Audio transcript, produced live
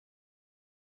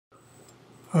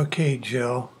Okay,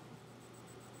 Jill,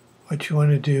 what you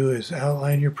want to do is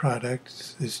outline your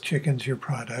product. This chicken's your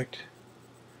product.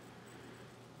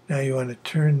 Now you want to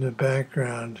turn the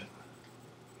background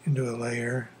into a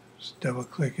layer. Just double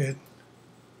click it,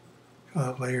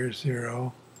 call it layer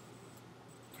 0,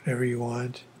 whatever you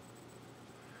want.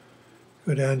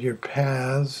 Go down to your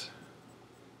paths,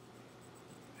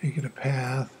 make it a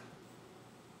path.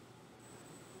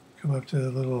 Come up to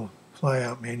the little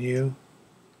flyout menu,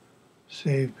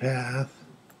 save path,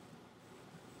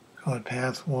 call it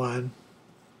path 1.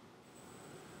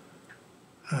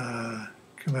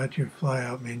 Come out to your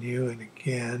flyout menu and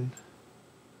again,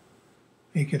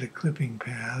 make it a clipping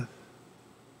path.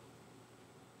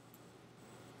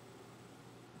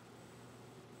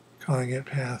 Calling it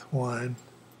path 1.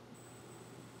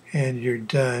 And you're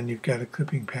done. You've got a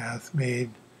clipping path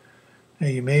made. Now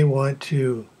you may want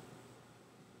to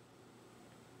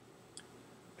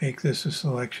make this a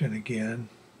selection again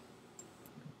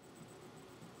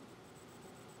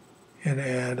and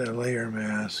add a layer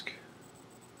mask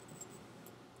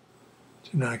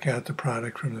to knock out the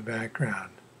product from the background.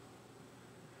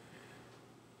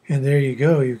 And there you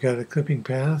go. You've got a clipping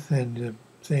path and the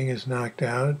thing is knocked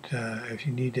out. If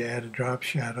you need to add a drop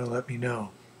shadow, let me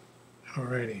know.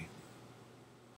 Alrighty.